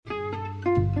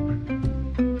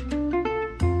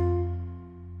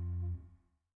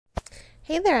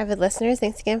Hey there, avid listeners.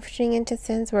 Thanks again for tuning into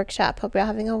Sin's Workshop. Hope you're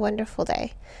having a wonderful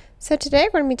day. So today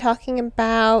we're going to be talking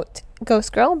about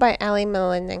Ghost Girl by Ali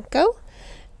Milanenko.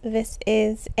 This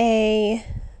is a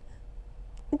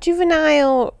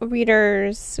juvenile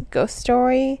reader's ghost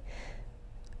story,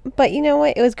 but you know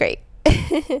what? It was great.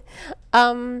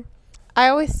 I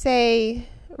always say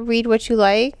read what you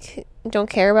like. Don't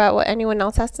care about what anyone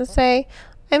else has to say.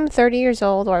 I'm 30 years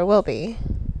old, or I will be.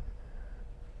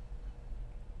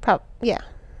 Yeah.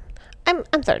 I'm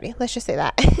 30. Let's just say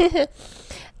that.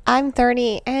 I'm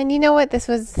 30, and you know what?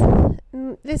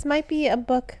 This might be a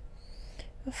book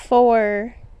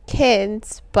for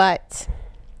kids, but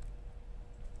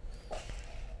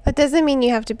that doesn't mean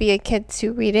you have to be a kid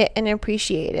to read it and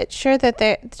appreciate it.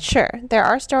 There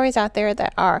are stories out there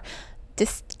that are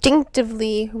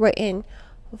distinctively written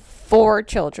for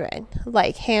children,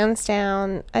 like hands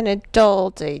down an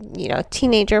adult,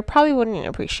 teenager probably wouldn't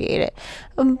appreciate it.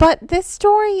 But this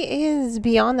story is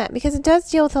beyond that because it does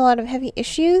deal with a lot of heavy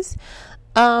issues.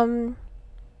 And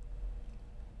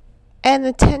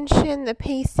the tension, the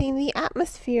pacing, the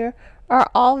atmosphere are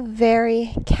all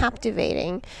very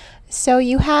captivating. So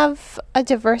you have a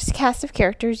diverse cast of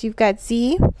characters. You've got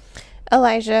Z,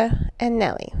 Elijah, and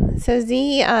Nellie. So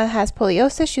Z has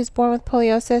poliosis. She was born with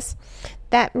poliosis.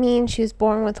 That means she was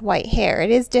born with white hair.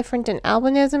 It is different than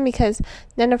albinism because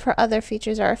none of her other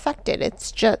features are affected.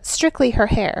 It's just strictly her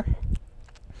hair.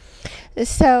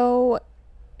 So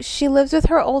she lives with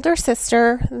her older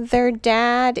sister. Their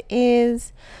dad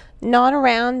is not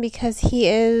around because he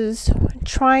is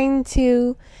trying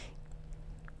to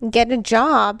get a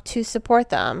job to support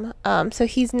them. So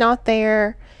he's not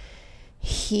there.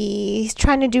 He's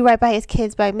trying to do right by his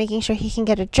kids by making sure he can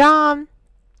get a job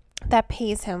that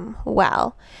pays him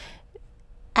well.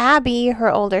 Abby,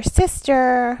 her older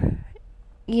sister,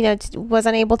 was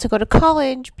unable to go to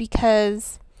college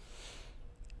because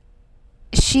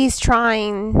she's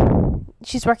working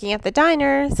at the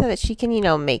diner so that she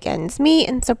can, make ends meet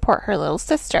and support her little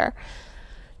sister.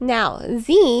 Now,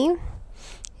 Z,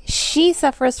 she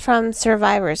suffers from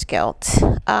survivor's guilt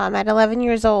at 11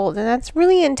 years old, and that's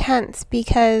really intense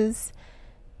because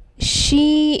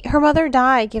her mother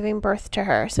died giving birth to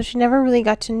her, so she never really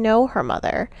got to know her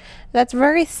mother. That's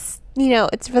very,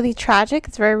 it's really tragic,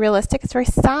 it's very realistic, it's very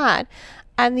sad,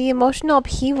 and the emotional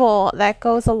upheaval that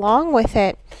goes along with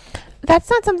it,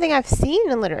 that's not something I've seen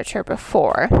in literature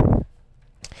before.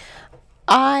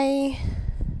 And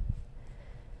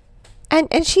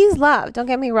she's loved, don't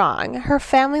get me wrong. Her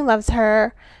family loves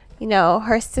her.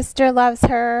 Her sister loves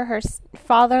her. Her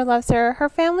father loves her. Her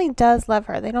family does love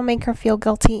her. They don't make her feel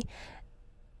guilty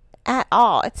at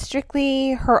all. It's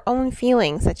strictly her own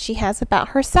feelings that she has about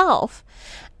herself.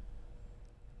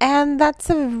 And that's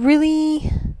a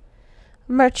really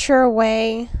mature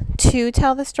way to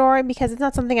tell the story because it's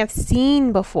not something I've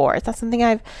seen before. It's not something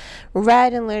I've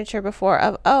read in literature before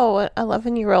of, an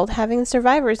 11-year-old having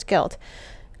survivor's guilt.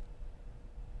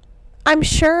 I'm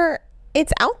sure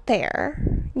it's out there,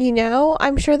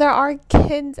 I'm sure there are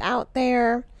kids out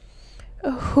there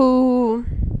who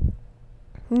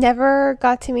never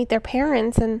got to meet their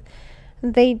parents and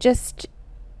they just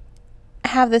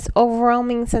have this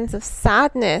overwhelming sense of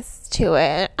sadness to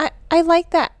it. I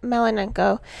like that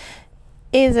Milanenko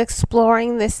is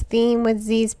exploring this theme with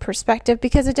Z's perspective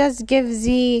because it does give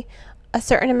Z a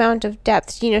certain amount of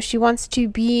depth. She wants to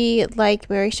be like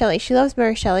Mary Shelley. She loves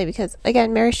Mary Shelley because,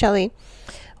 again, Mary Shelley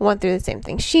went through the same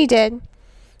thing she did.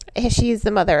 She's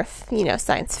the mother of,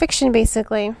 science fiction,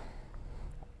 basically.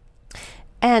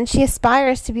 And she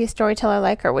aspires to be a storyteller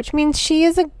like her, which means she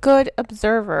is a good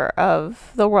observer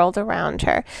of the world around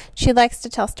her. She likes to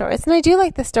tell stories. And I do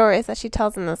like the stories that she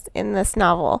tells in this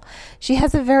novel. She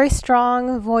has a very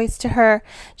strong voice to her.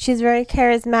 She's very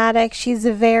charismatic. She's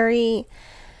very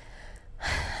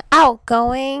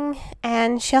outgoing.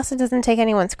 And she also doesn't take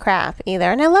anyone's crap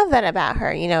either. And I love that about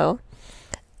her,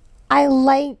 I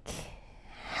like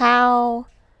how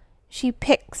she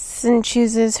picks and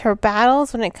chooses her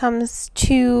battles when it comes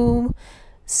to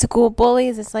school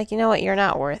bullies. It's like, you know what, you're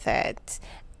not worth it.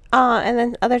 And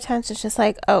then other times it's just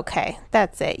like, okay,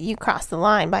 that's it. You crossed the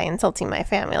line by insulting my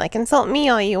family. Like, insult me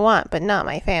all you want, but not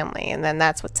my family. And then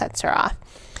that's what sets her off.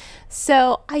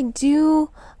 So I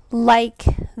do like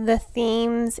the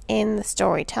themes in the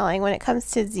storytelling when it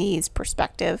comes to Z's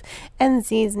perspective and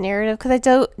Z's narrative, because I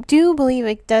do believe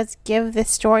it does give this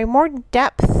story more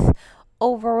depth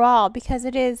overall because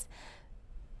it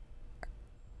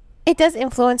does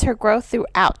influence her growth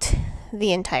throughout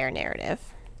the entire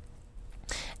narrative.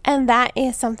 And that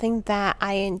is something that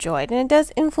I enjoyed. And it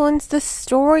does influence the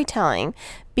storytelling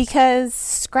because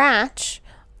Scratch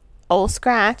Old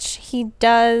Scratch, he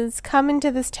does come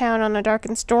into this town on a dark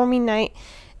and stormy night,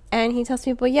 and he tells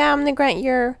people, yeah, I'm going to grant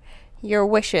your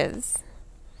wishes.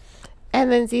 And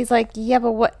then Z's like, yeah,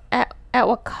 but what at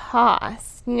what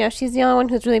cost? You know, she's the only one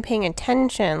who's really paying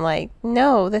attention. Like,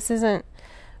 no, this isn't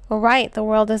right. The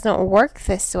world doesn't work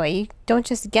this way. You don't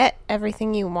just get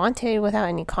everything you wanted without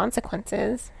any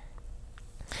consequences.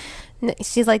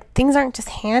 She's like, things aren't just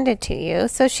handed to you.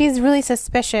 So she's really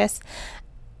suspicious.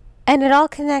 And it all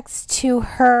connects to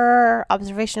her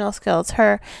observational skills,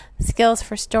 her skills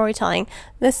for storytelling,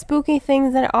 the spooky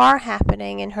things that are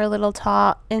happening in her little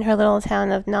town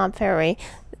of Knob Ferry,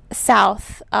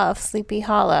 south of Sleepy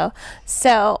Hollow.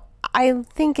 So I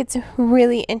think it's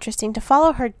really interesting to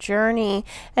follow her journey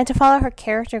and to follow her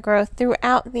character growth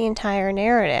throughout the entire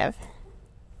narrative.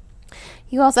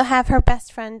 You also have her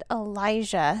best friend,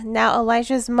 Elijah. Now,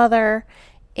 Elijah's mother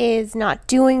is not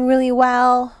doing really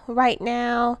well right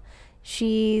now.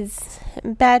 She's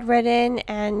bedridden,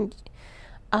 and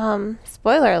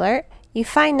spoiler alert, you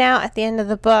find out at the end of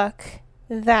the book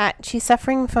that she's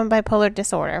suffering from bipolar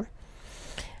disorder.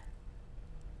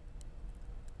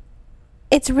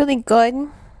 It's really good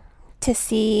to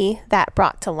see that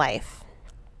brought to life.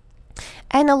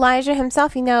 And Elijah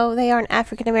himself, you know, they are an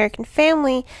African American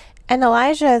family, and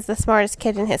Elijah is the smartest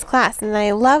kid in his class, and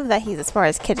I love that he's the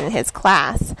smartest kid in his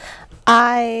class.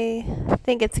 I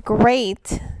think it's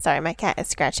great. Sorry, my cat is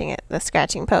scratching the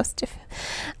scratching post.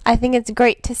 I think it's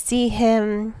great to see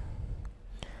him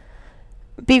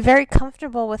be very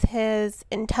comfortable with his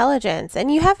intelligence.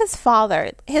 And you have his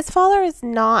father. His father is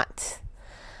not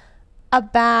a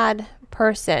bad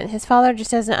person. His father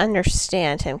just doesn't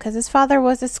understand him because his father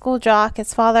was a school jock.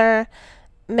 His father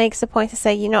makes a point to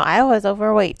say, you know, I was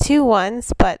overweight too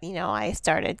once, but, you know, I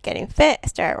started getting fit,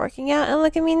 started working out, and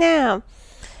look at me now.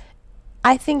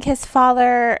 I think his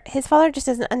father just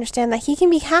doesn't understand that he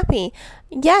can be happy.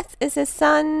 Yes, is his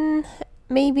son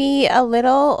maybe a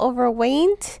little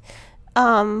overweight,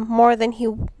 more than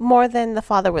the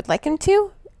father would like him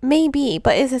to? Maybe,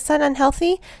 but is his son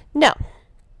unhealthy? No.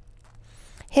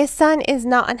 His son is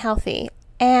not unhealthy,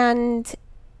 and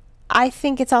I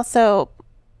think it's also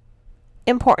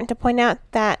important to point out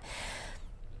that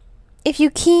if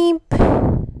you keep...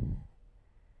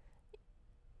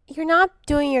 you're not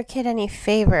doing your kid any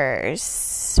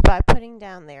favors by putting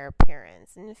down their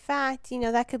appearance. In fact, you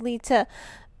know, that could lead to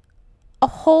a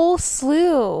whole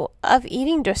slew of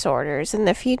eating disorders in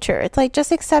the future. It's like,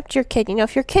 just accept your kid. You know,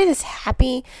 if your kid is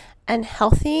happy and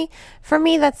healthy, for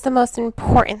me, that's the most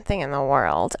important thing in the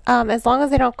world. As long as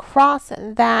they don't cross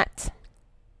that,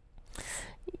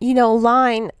 you know,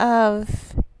 line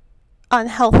of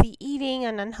unhealthy eating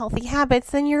and unhealthy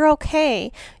habits, then you're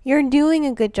okay. You're doing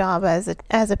a good job as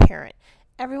a parent.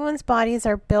 Everyone's bodies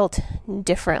are built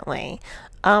differently.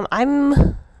 My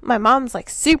mom's like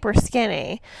super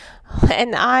skinny,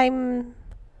 and I'm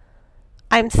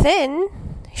thin,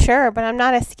 sure, but I'm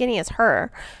not as skinny as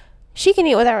her. She can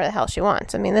eat whatever the hell she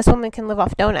wants. I mean, this woman can live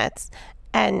off donuts.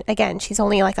 And again, she's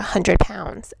only like 100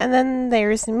 pounds. And then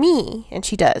there's me, and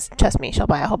she does. Trust me, she'll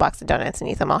buy a whole box of donuts and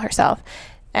eat them all herself.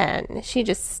 And she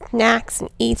just snacks and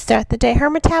eats throughout the day. Her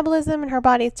metabolism and her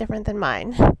body is different than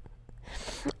mine.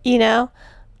 You know,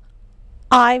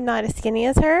 I'm not as skinny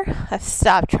as her. I've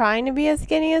stopped trying to be as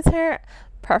skinny as her.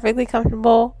 Perfectly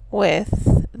comfortable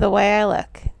with the way I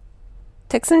look.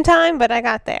 Took some time, but I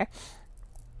got there.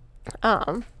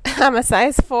 I'm a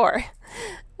size 4.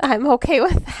 I'm okay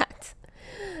with that.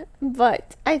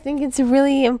 But I think it's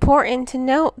really important to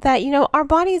note that, you know, our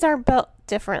bodies are built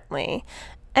differently.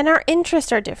 And our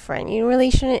interests are different. You really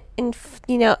shouldn't,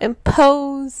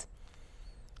 impose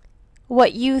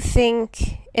what you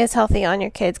think is healthy on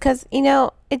your kids. Because, you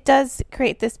know, it does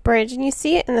create this bridge. And you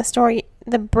see it in the story,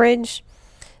 the bridge,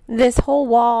 this whole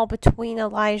wall between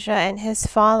Elijah and his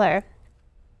father.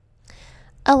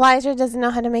 Elijah doesn't know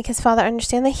how to make his father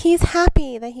understand that he's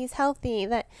happy, that he's healthy,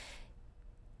 that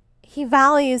he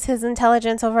values his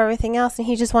intelligence over everything else, and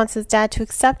he just wants his dad to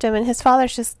accept him, and his father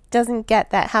just doesn't get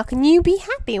that. How can you be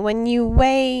happy when you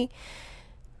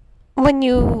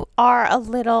are a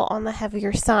little on the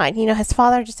heavier side? You know, his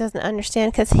father just doesn't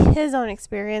understand because his own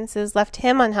experiences left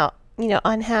him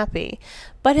unhappy,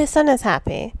 but his son is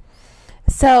happy.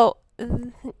 So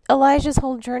Elijah's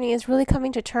whole journey is really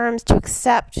coming to terms to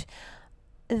accept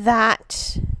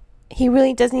that he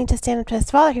really does need to stand up to his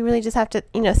father. He really just have to,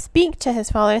 speak to his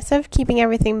father instead of keeping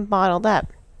everything bottled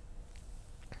up.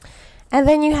 And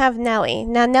then you have Nellie.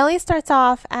 Now, Nellie starts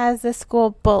off as the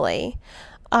school bully.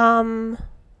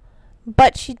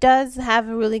 But she does have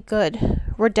a really good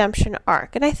redemption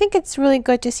arc. And I think it's really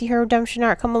good to see her redemption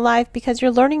arc come alive because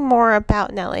you're learning more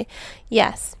about Nellie.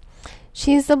 Yes,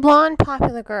 She's the blonde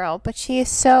popular girl, but she is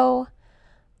so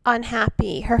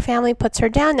unhappy. Her family puts her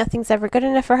down. Nothing's ever good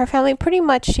enough for her family. Pretty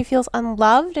much she feels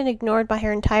unloved and ignored by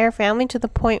her entire family, to the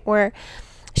point where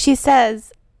she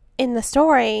says in the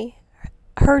story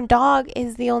her dog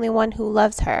is the only one who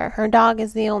loves her. Her dog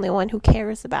is the only one who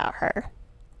cares about her.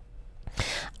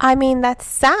 I mean, that's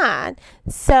sad.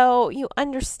 So you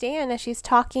understand, as she's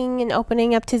talking and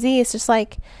opening up to Z, it's just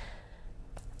like,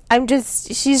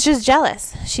 she's just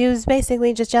jealous. She was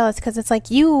basically just jealous because it's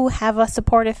like, you have a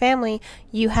supportive family.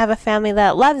 You have a family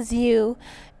that loves you.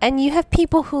 And you have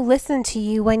people who listen to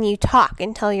you when you talk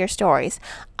and tell your stories.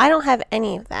 I don't have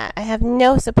any of that. I have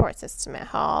no support system at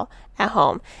home.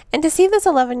 And to see this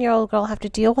 11-year-old girl have to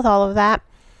deal with all of that,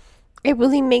 it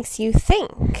really makes you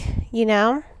think, you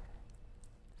know?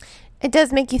 It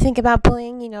does make you think about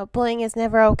bullying. You know, bullying is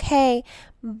never okay.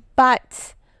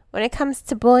 But when it comes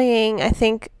to bullying, I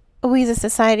think we as a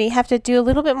society have to do a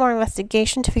little bit more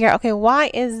investigation to figure out, okay,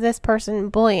 why is this person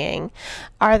bullying?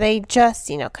 Are they just,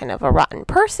 you know, kind of a rotten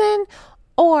person?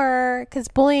 Or, because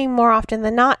bullying more often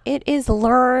than not, it is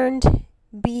learned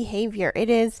behavior.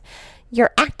 It is,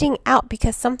 you're acting out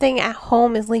because something at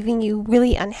home is leaving you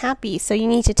really unhappy. So you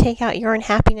need to take out your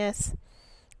unhappiness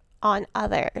on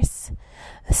others.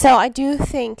 So I do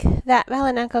think that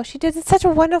Melonenko, she did such a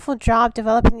wonderful job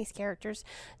developing these characters,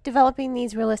 developing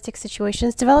these realistic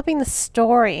situations, developing the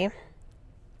story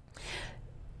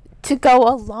to go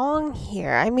along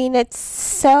here. I mean, it's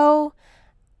so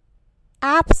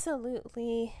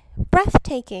absolutely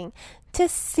breathtaking to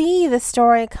see the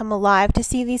story come alive, to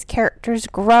see these characters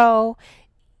grow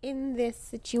in this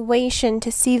situation,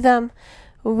 to see them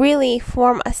really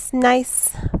form a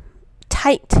nice,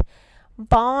 tight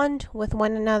bond with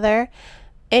one another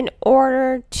in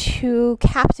order to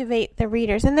captivate the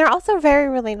readers. And they're also very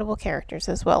relatable characters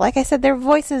as well. Like I said, their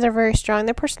voices are very strong,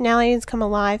 their personalities come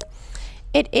alive.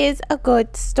 It is a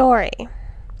good story,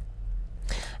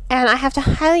 and I have to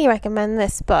highly recommend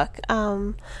this book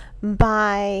by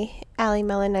Ali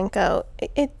Melonenko.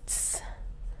 It's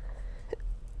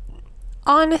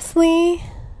honestly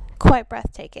quite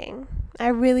breathtaking. I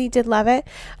really did love it.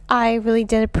 I really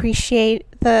did appreciate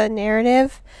the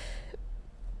narrative.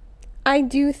 I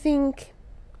do think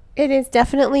it is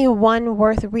definitely one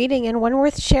worth reading and one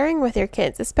worth sharing with your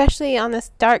kids, especially on this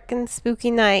dark and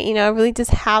spooky night. You know, it really does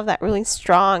have that really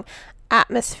strong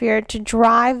atmosphere to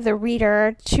drive the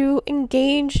reader to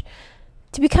engage,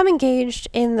 to become engaged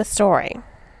in the story.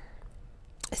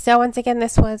 So once again,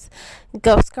 this was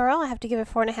Ghost Girl. I have to give it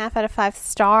 4.5 out of 5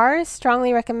 stars.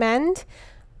 Strongly recommend.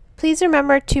 Please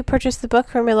remember to purchase the book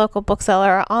from your local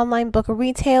bookseller or online book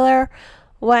retailer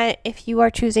if you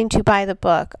are choosing to buy the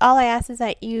book. All I ask is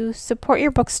that you support your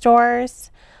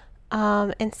bookstores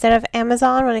instead of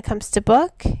Amazon when it comes to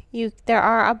book. There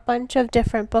are a bunch of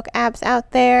different book apps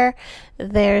out there.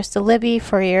 There's the Libby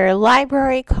for your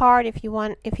library card if you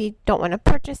don't want to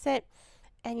purchase it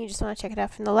and you just want to check it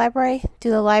out from the library.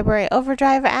 Do the Library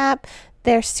Overdrive app.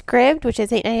 There's Scribd, which is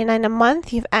 $8.99 a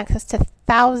month. You have access to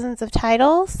thousands of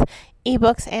titles,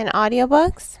 ebooks and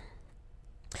audiobooks.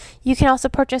 You can also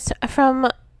purchase from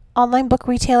online book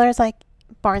retailers like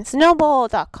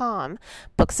BarnesandNoble.com,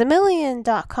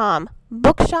 BooksaMillion.com,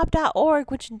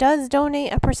 Bookshop.org, which does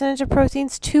donate a percentage of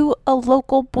proceeds to a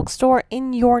local bookstore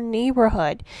in your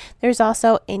neighborhood. There's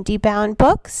also IndieBound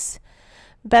Books,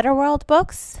 Better World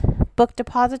Books, Book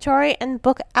Depository, and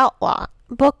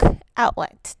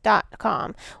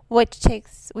Bookoutlet.com, which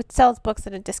sells books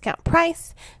at a discount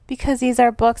price because these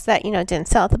are books that, didn't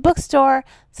sell at the bookstore,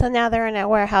 so now they're in a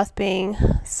warehouse being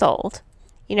sold,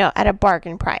 at a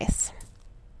bargain price.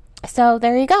 So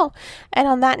there you go. And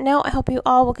on that note, I hope you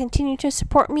all will continue to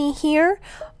support me here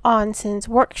on Sin's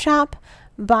Workshop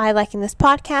by liking this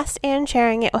podcast and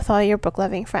sharing it with all your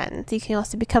book-loving friends. You can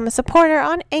also become a supporter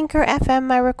on Anchor FM,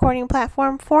 my recording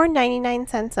platform, for 99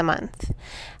 cents a month.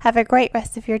 Have a great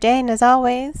rest of your day, and as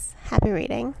always, happy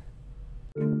reading.